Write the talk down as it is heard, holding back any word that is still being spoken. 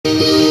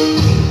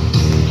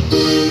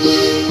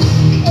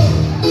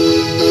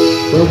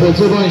for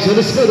 2 points,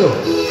 Ariscado.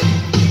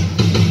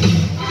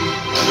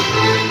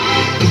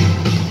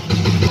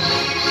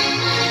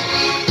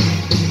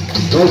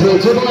 Go for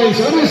 2 points,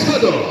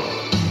 Ariscado.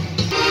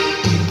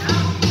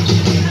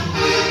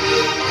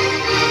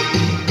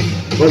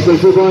 Go for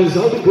 2 points,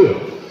 Albincur.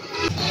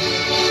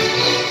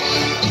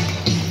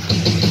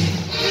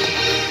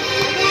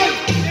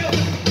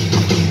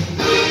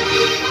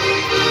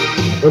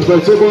 Go for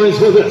 2 points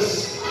for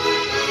this.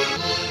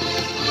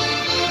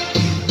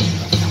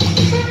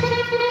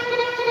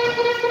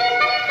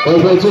 Go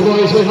for 2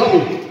 points for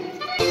Hobby.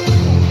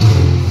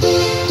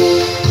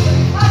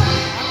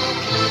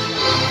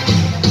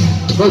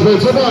 Go for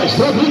 2 points,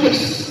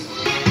 Rodriguez.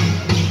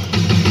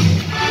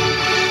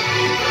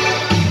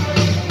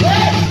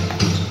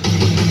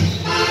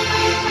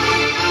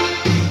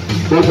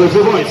 Go for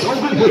 2 points,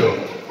 Albincur.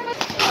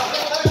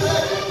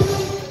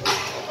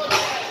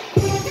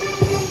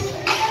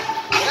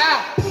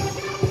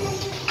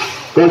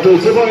 Go for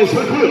 2 points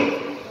for Quill.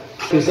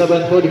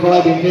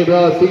 7:45 in favor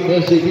of Team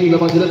SJP,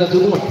 lamang sila ng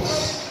 2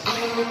 points.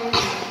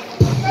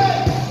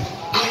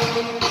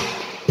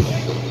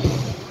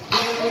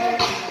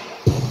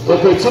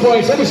 Okay, 2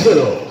 points,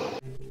 Ariscado.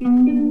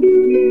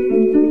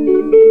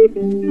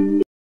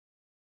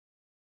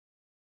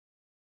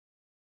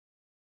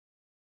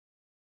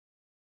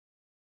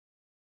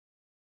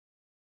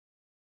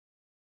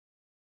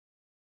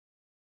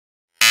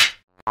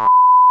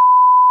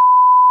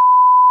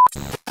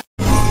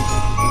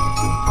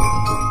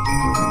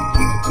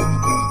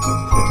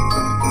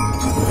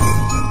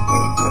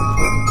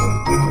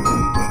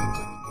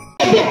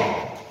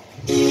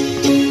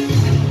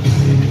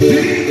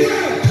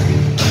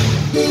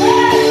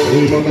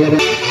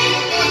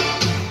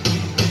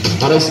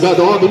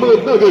 Ariscado on the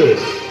move, no good.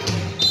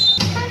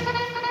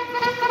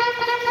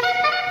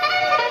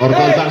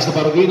 Ortal taas na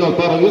Paragino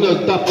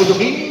tap on the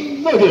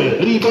king, no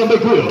good. Rebound by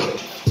Quill.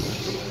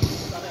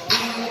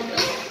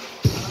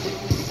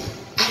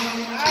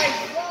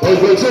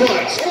 Over to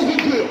Rice, open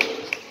Quill.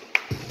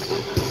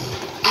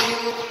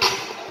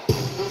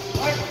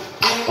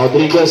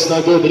 Rodriguez, no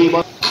good.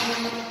 Rebound.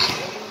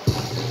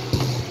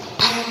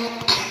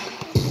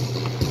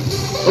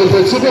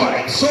 Over to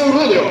Rice,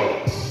 Aurelio.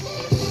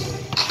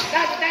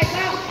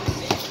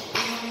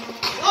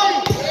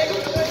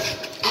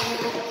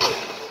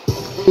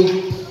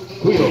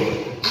 Quill.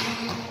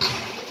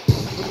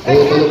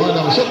 Palawan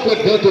ang shot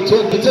clock down to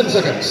 10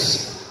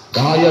 seconds.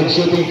 Kayang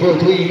shooting for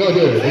 3, no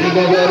good.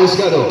 Rebound by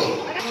Ariscado.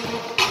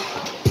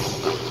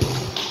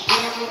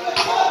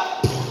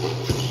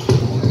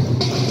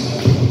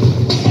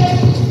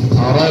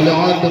 Aurelio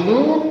on the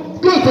move.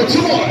 Good for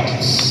 2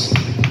 points.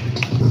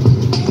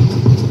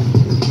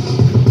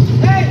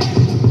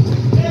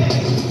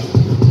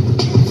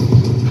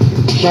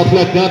 Shot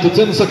clock down to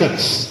 10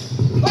 seconds.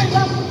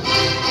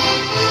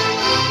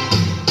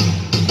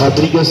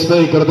 Rodriguez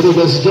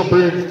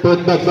jumper,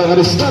 put back by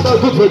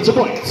Ariscado, good for 2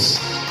 points.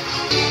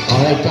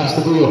 Alright, pass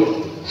to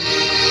Puyo.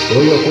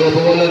 Puyo for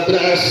bola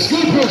atrás,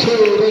 good for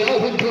 2 by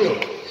Alvin Puyo.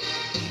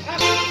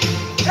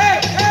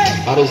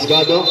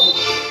 Ariscado.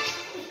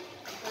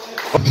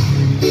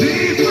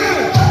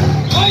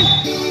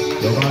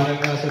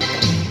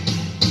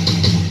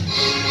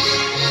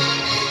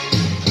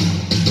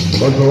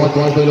 One for 1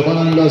 point by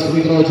Laban, last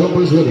free throw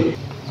jumpers ready.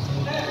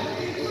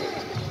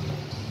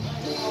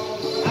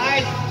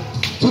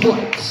 2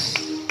 points.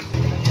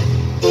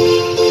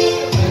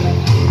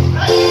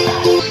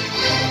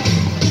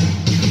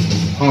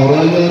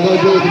 Aurelio no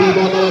good,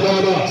 rebound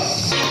Alababas.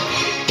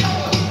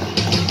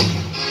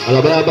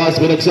 Alababas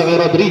binagsak kay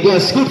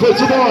Rodriguez, good for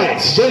 2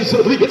 points. James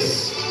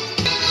Rodriguez.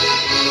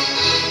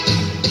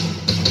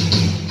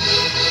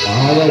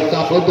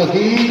 Top of the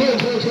key,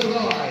 good for 2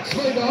 points.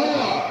 Play the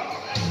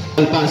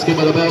hard. Pass kay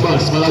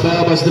Malababas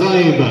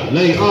drive,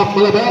 lay up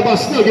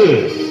Malababas, no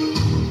good.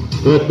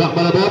 Good back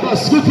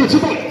Malababas, good for 2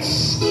 points.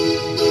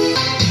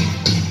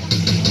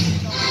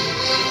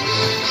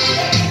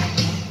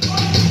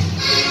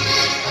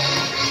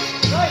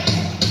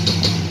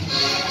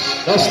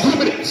 Last 2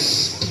 minutes.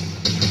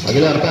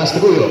 Aguilar pass to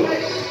Puyo.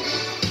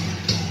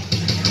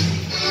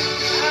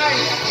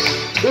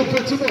 Good for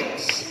 2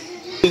 points.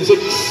 6.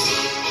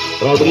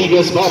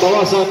 Rodriguez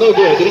babawasan, no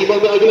good.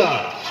 Rebound by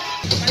Aguilar.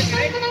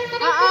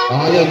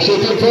 Ayang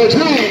shooting for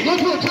 3.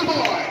 Good for 2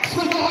 points.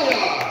 With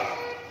Ayang.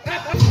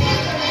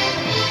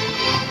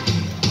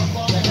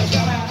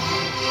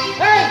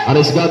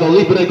 Ariscado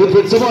libre, good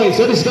for 2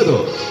 points.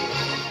 Ariscado.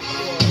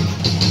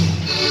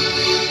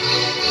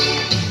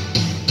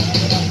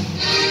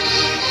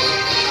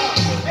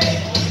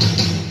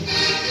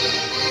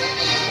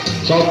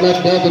 Shot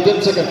clock down to 10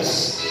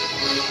 seconds.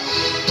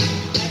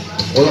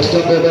 Olas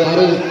jumper by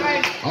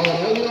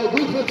Aurelio,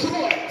 good for 2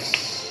 points.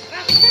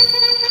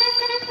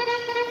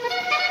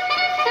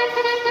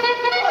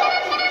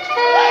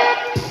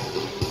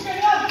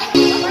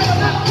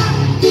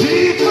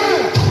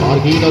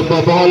 Paragino pa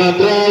bola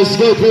atrás,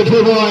 good for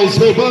 2 points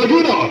by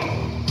Paragino.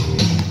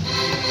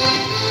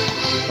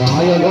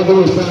 Ayang on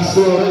the pass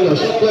to Aurelio,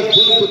 shot clock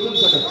down to 10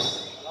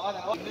 seconds.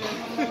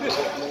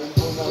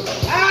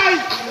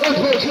 Good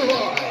for 2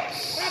 points.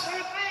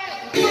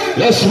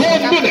 Last 1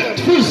 minute,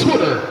 first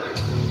quarter.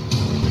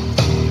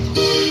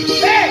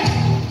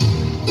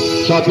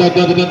 Shot clock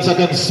down to 10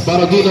 seconds.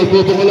 Paragino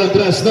po po walang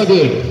dress na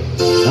good.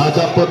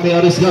 Natampot ni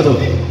Arisgado.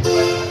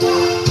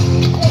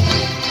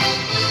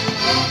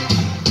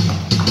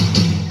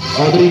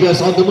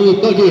 Rodriguez on the move,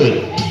 no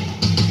good.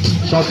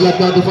 Shot clock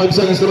down to 5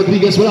 seconds.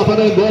 Rodriguez wala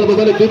pa rin. Bola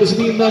babalik dito sa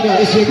team ng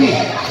SJP.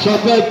 Shot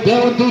clock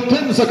down to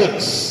 10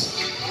 seconds.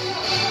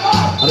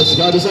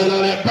 Arisgado sa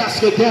ilalim.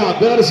 Basket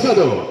count.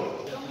 Arisgado.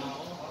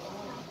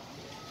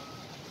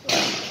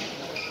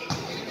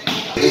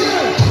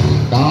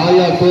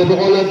 Kaya po po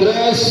walang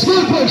dress.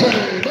 Good pressure.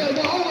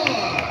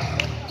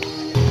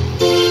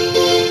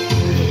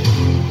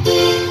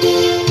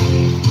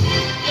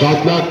 Shot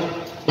clock,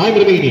 time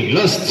remaining,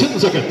 last 10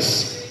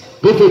 seconds.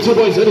 Good for 2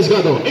 points,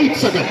 Arisgado, 8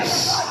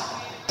 seconds.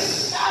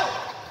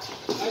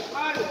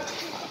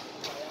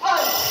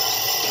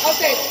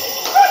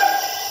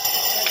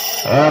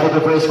 After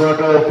the first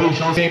quarter,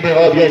 officials in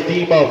favor of your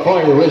team of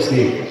Fire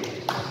Rescue.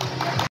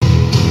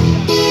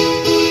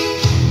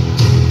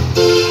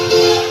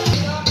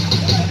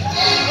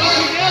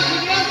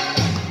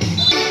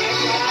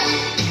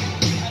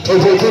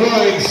 Over the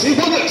line, see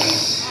for this.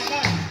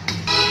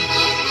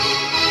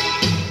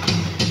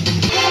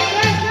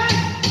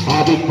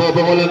 Habig po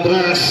po walang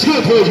dress.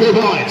 Good for 3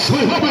 points.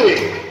 With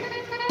Habig.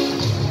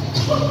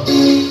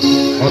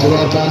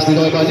 Overall pass ni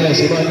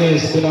Ibanez.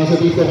 Ibanez, pinasa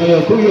dito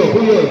kayo. Puyo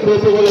po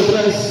po walang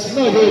dress.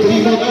 Nag-good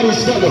rebound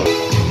Arisgado.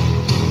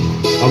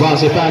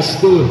 Abase pass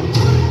to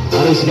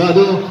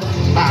Arisgado.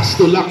 Pass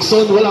to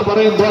Lacson. Wala pa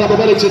rin. Bola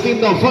babalik sa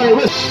team ng Fire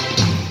West.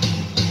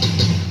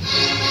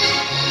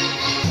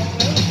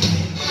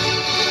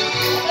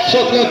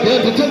 Shot clock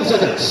down to 10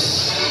 seconds.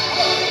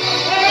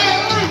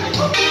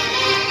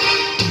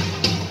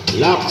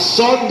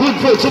 Lacson, good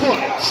for 2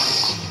 points.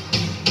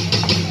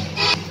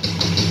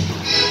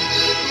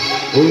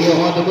 Uyo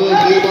on the move.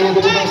 Dito ang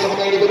bumaba sa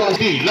kamay ni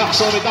Gabas.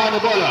 Lacson itahan na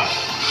bola.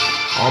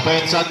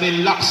 Offense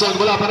ni Lacson.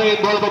 Wala pa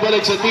rin. Bola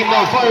babalik sa team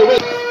ng Fire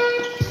West.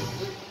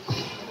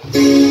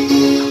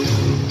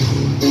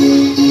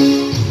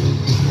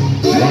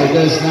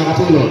 Vargas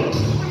nakapulot.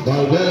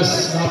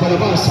 Vargas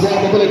napalabas. Bola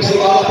babalik sa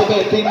mga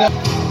kapatid. Team na...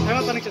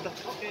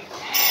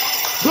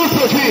 Good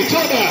for 3,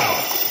 timeout.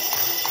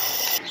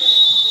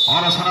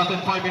 Oras pa natin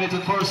 5 minutes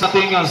and 4 sa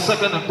ating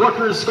second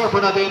quarter. Score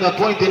pa natin na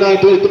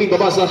 29-23.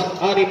 Babasa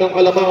 6 ng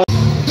kalamangan.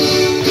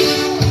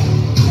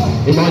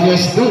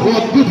 Ibanez,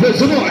 Duhot, good for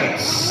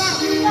Samoans.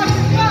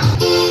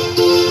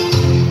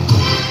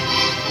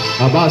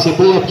 Abase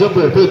pull-up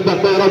jumper. Put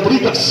back by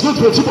Rodriguez. Good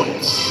for 2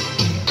 points.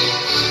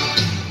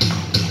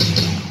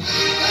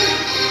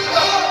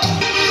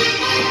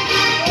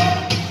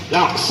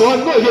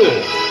 Lacson, no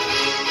good.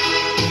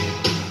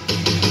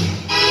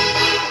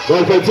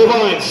 Going for 2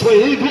 points.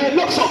 Wait, Adrian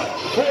Lacson.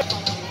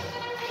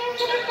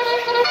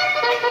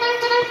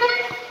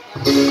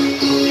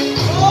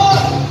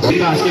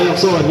 Tigas kay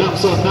Lacson.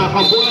 Lacson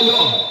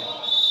nakabuelo.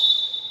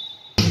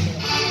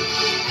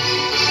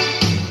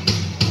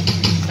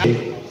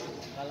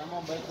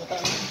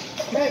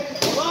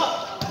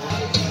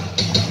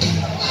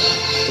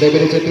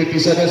 Minutes and 50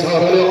 seconds.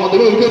 Aurelio on the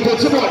move. Good for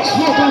 2 points.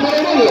 Local by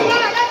Aurelio.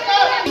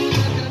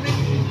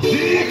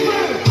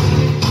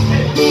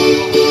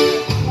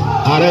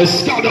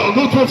 Arisgado,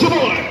 good for 2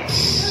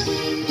 points.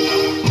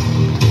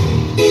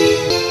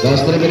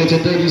 Last 3 minutes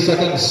and 30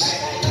 seconds.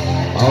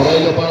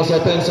 Aurelio para sa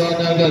pensa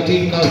ng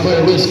team ng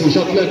Fire Rescue.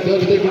 Shot clock,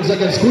 30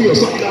 seconds. Kuya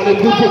sa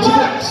ilalim, good for 2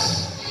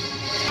 points.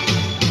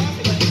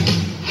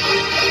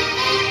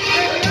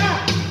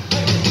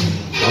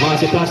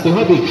 Tama si pass to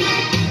Habig.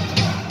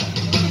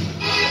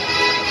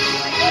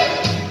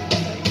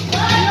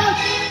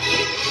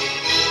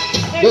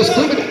 Just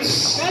 2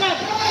 minutes.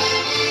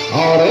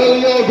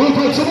 Aurelio, good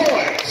for 2 points.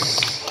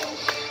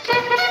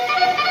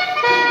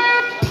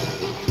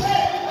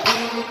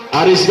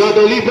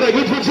 Arisgado libre,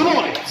 good for 2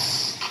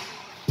 points.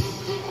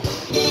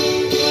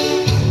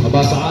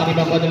 Mabasa 6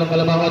 ang kanilang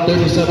kalamangan,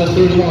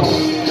 37-31.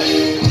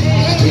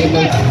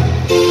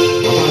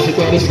 Mabasa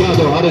ito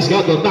Arisgado.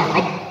 Arisgado,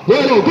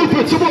 nakabuelo, good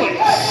for 2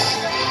 points.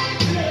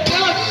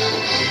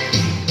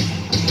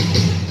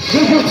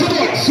 Good for 2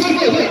 points, good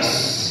for this.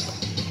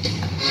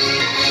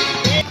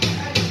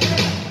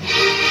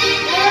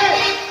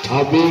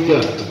 Abiga,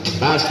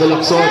 pass to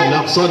Lacson.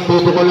 Lacson,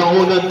 puto ko lang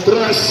unang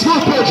dress.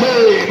 Good for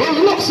Jerry,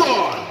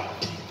 Lacson.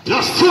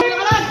 Last 2.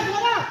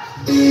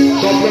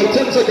 Shot clock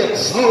 10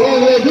 seconds.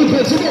 Aurelio, good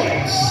for 2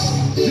 points.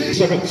 3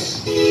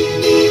 seconds.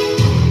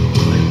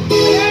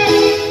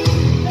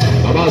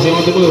 Abase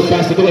on the move.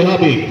 Pass to kay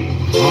Habig.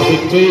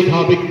 Habig fade,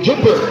 Habig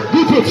jumper.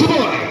 Good for 2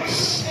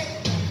 points.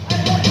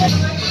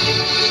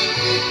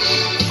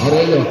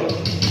 Aurelio.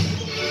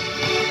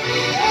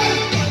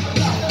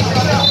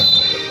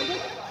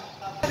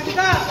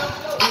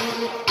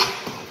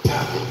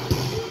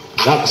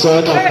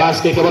 Lacson, pass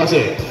kay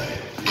Abase.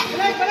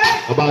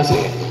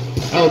 Abase.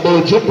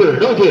 Elbow jumper,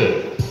 no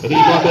good.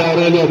 Rebound by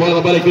Aurelio.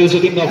 Bola balik dito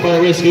sa team ng Fire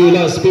Rescue.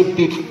 Last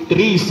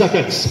 53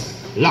 seconds.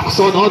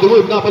 Lacson on the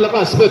move.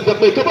 Napalakas. But back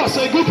by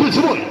Abase. Good for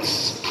 2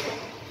 points.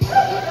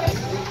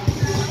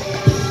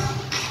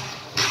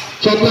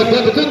 Shot clock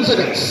down to 10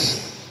 seconds.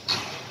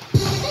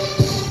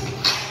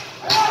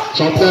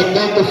 Shot clock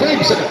down to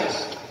 5 seconds.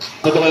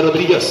 Nicolai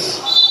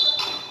Rodriguez.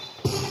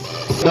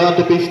 Down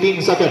to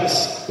 15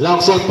 seconds.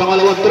 Langson,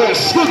 pangalawang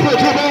tres. Good for 2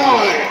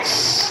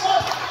 points.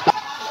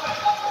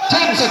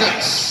 10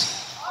 seconds.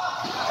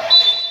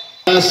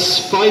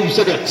 That's 5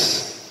 seconds.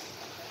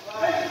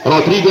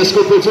 Rodriguez,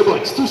 good for 2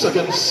 points. 2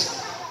 seconds.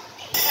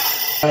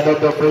 End of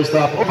the first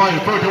half. Oh my,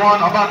 41.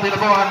 Abante na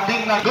po ang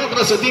team ng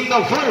kontra sa team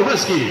ng Fire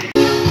Rescue.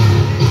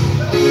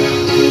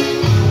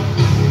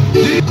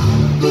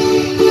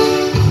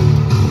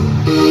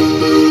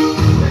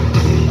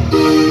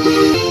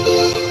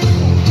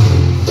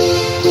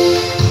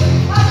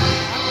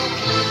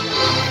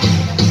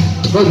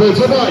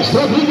 Rodriguez,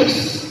 Rodriguez.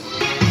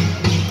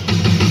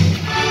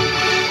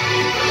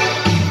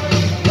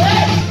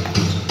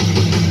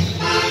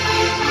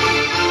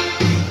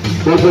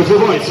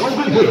 Rodriguez,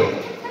 open field.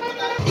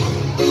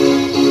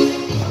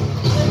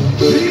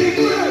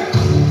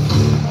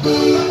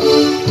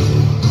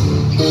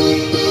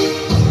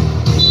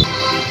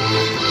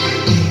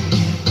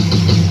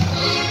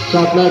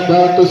 Shot clock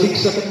down to 6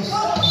 seconds.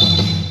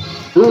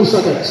 2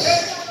 seconds.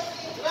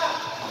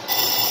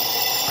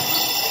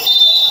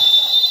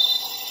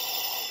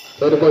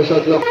 Third ball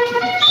shot clock.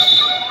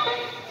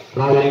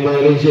 Fouling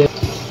violation.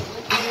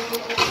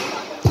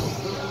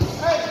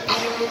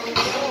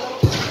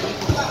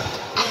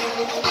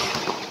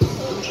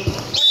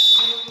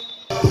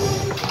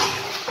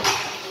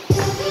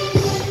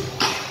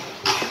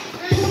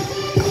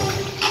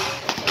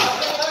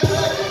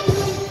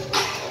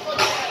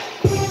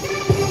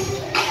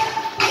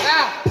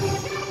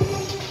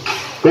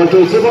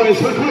 Control 2 points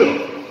for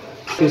Crew.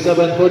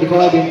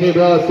 7:45 in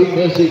favor of Team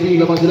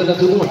SJP. Lamang sila ng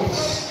 2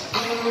 points.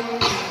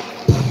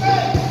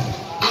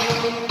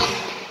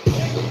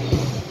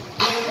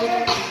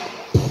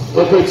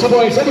 Control 2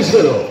 points,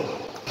 7-0.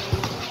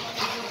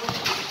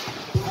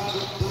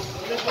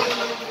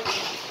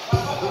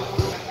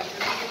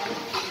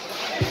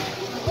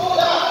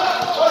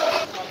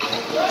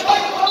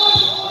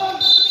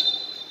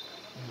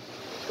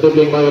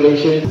 Dribbling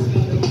violation.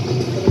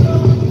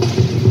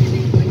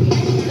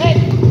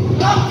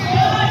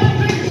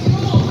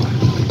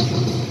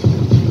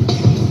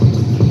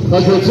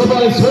 Control 2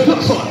 points for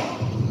Luxon.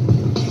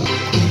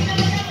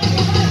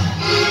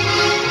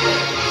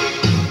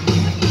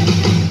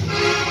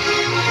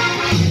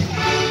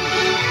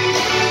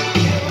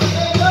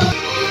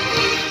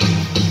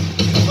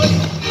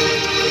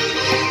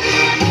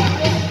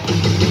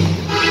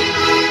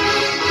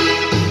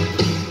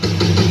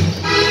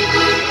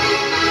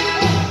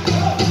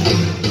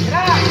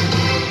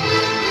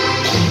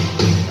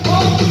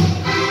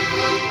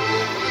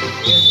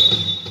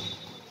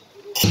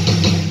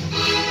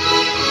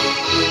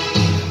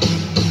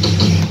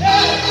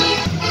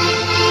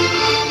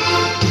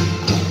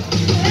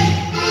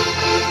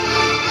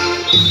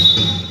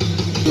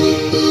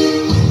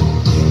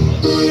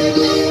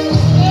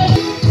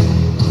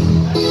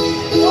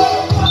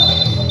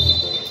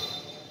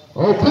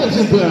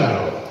 Offensive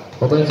down.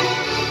 Offensive.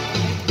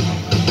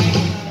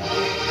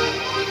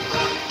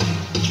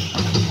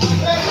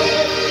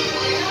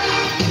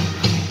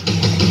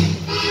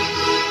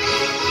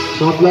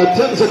 Shot clock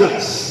 10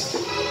 seconds.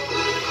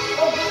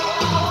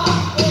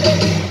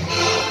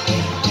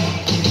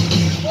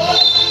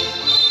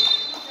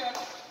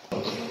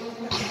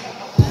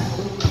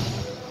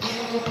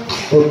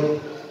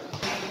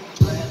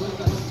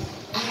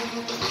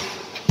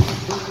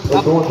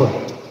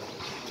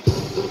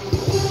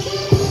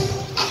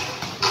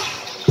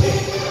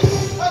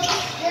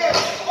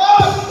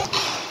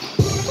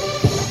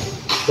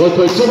 Good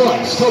play, 2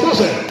 points.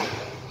 Tobosen.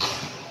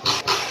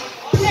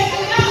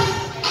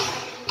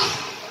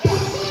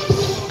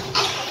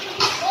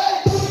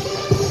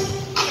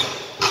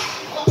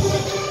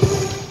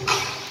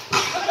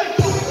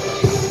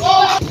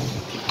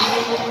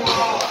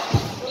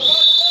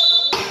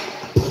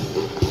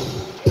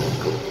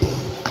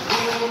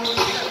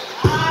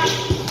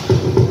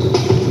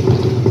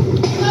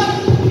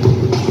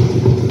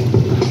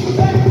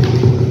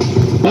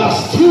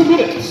 Last 2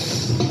 minutes.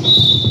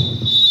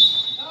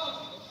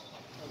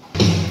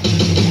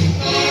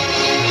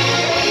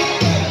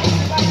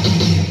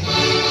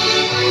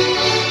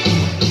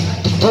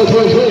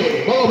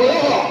 BRGY,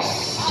 Barbados.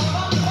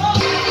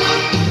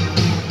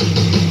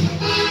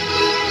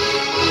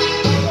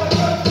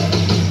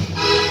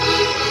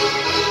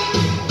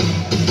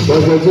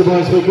 BRGY 2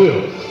 points for Crew.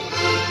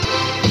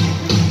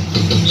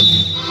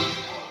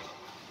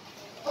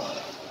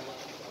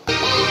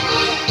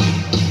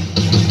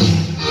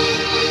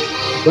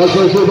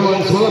 BRGY 2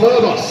 points for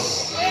Barbados.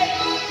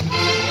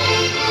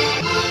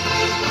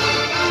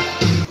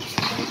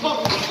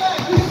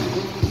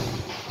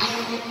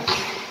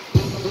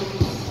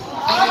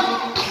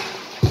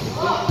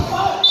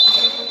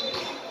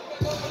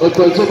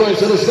 BRGY 2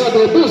 points at the start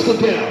of the booster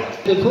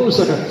count in 4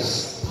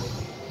 seconds.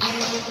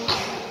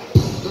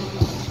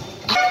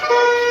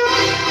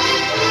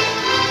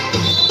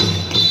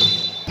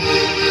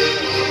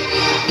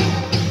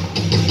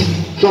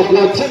 Shot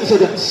clock 10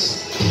 seconds.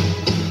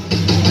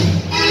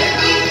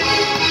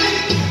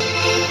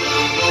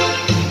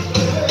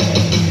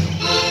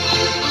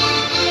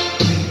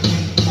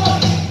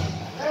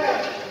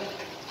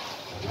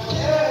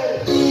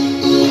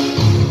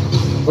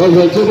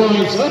 Over 2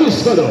 points,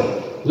 Ariscado.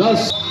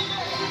 Last.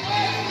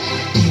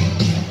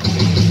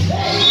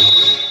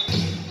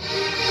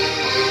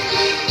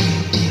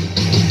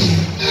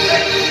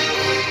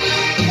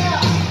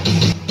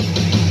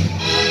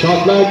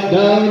 Shot clock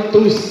down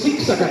to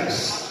 6 seconds.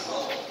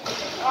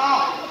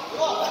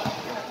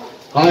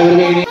 Time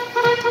remaining.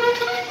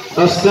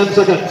 Last 10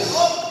 seconds.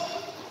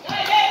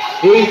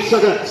 8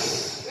 seconds.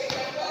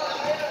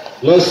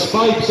 Last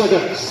 5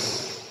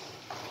 seconds.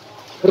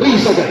 3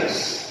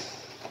 seconds.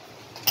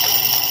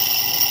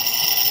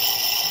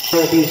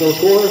 Official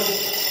score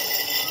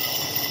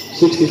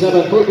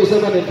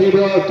 67-47 in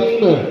favor of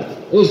Team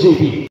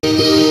SJP.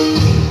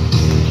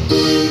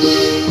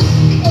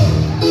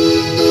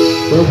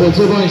 12.2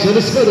 points in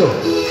the middle.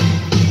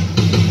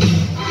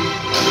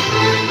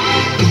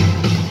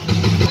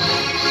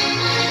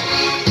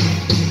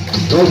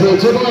 Over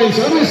 2 points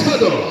in the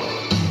middle.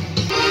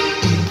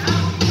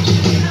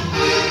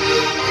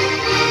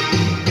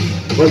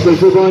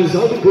 12.2 points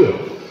out of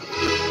the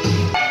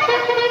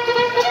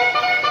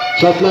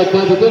shot clock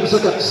down to 10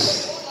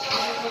 seconds.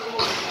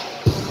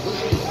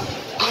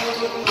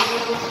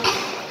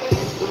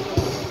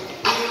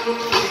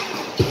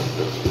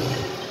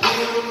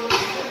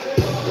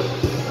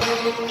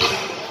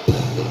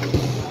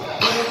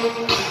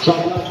 Shot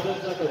clock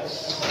 10 seconds.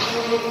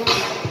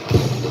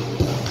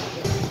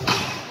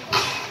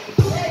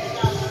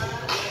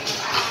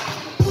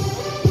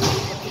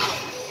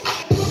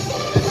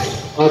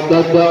 Shot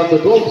clock down to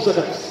 12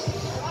 seconds.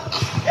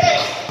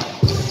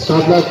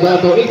 Shot clock down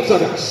to 8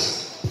 seconds.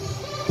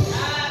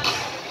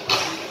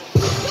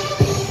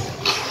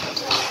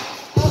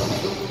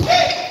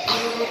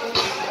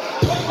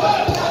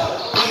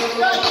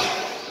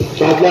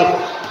 Shot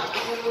clock.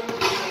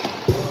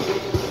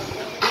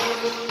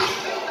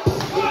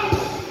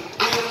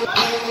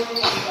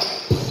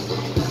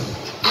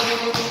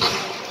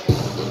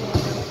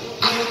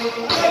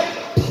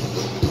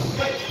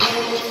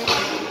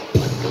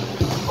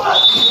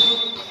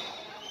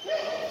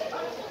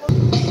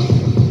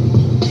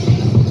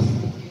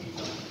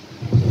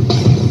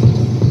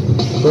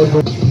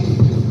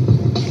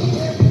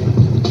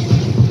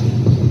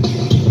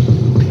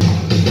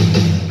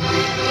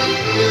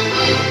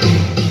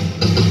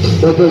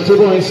 Total 2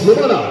 points,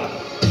 Lumana.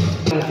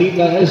 Team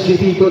na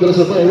SGP kontra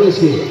sa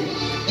BRGY.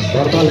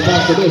 Normal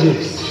pass to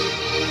basics.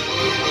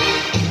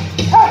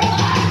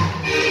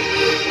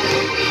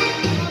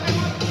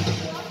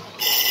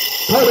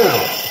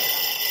 Timeout.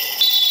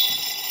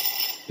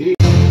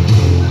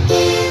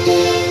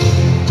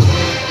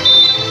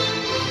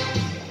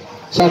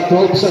 Shot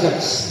 12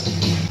 seconds.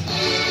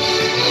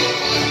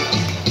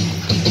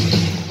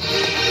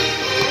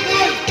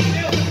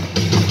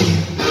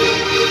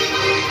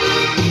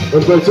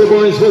 We've got 2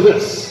 points for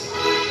this.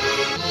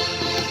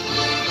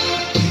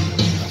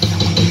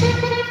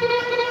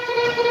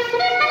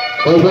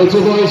 We've got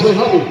 2 points for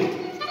Hobby.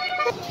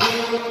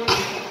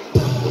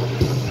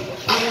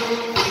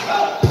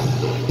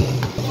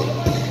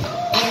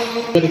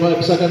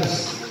 $25 seconds.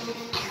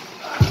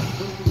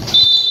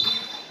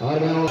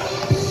 Now.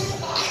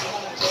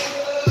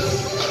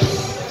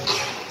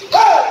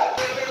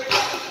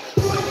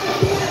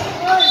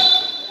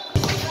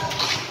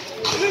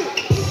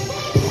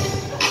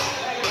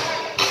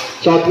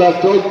 Shot clock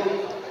 12.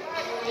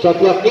 Shot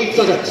clock 8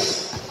 seconds.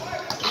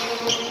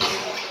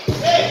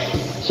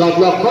 Shot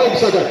clock 5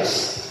 seconds.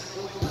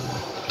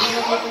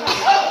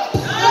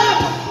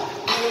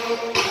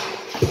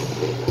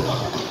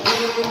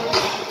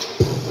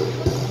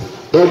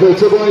 Over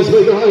 2 points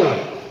by the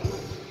highlight.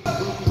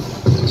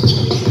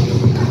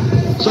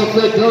 Shot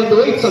clock down to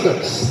 8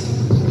 seconds.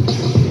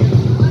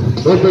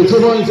 Over 2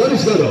 points on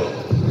his medal.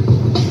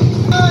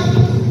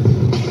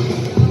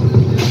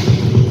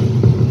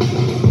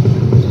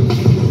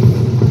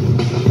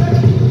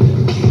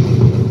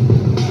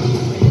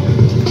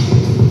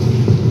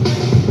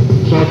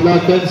 Shot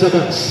clock 10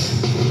 seconds.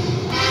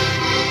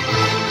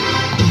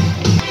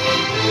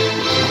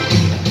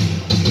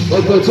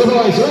 Over 2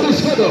 points on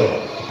his medal.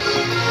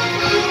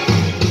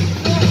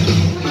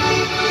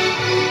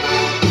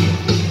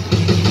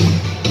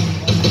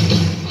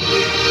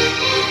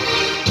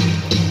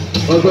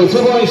 Over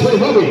 2 points by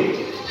Bobby.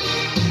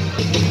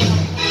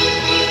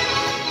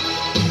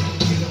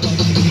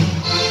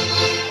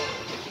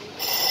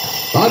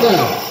 And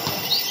now,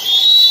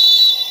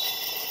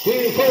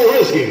 Team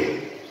BRGY.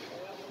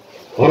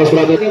 Oras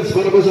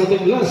berlangsung para po sa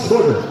ating last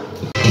quarter.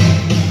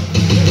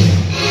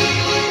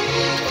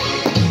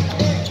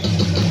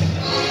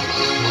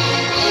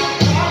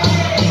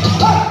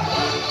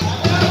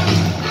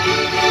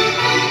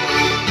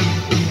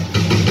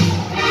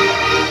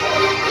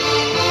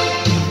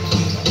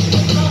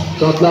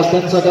 Shot clock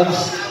 10 seconds.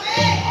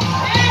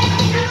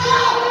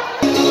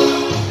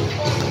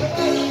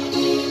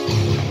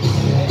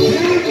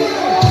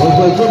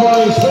 Over 2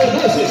 points for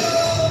Nessis.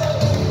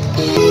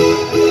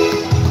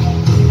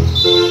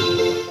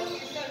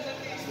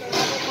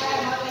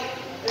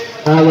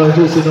 Our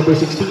jersey number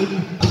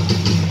 16.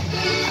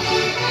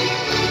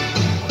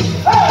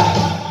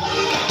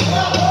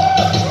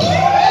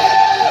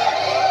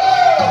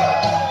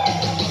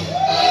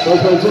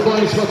 Offensive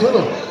points for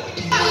Tinuig.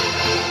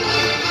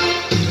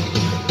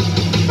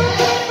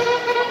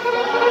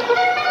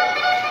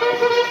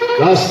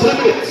 Last 10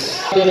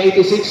 minutes.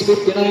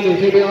 86-59 in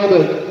favor of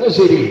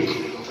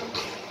SJB.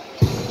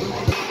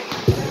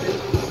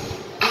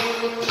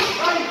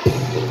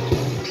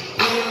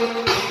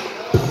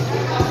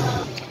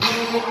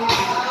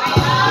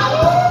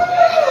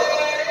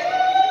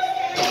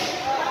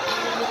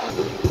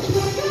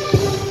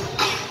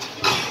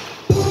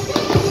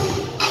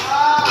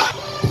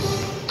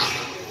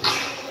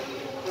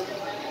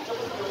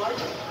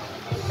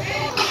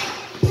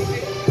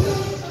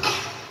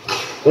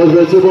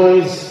 Offensive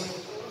points.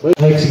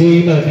 Next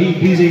game,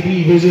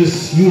 BZP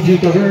versus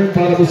UG Cavern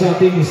para po sa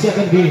ating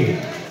second game.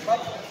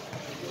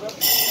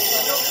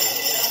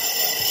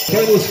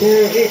 Final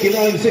score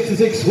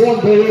 89-66, one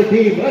player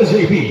team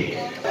SJP.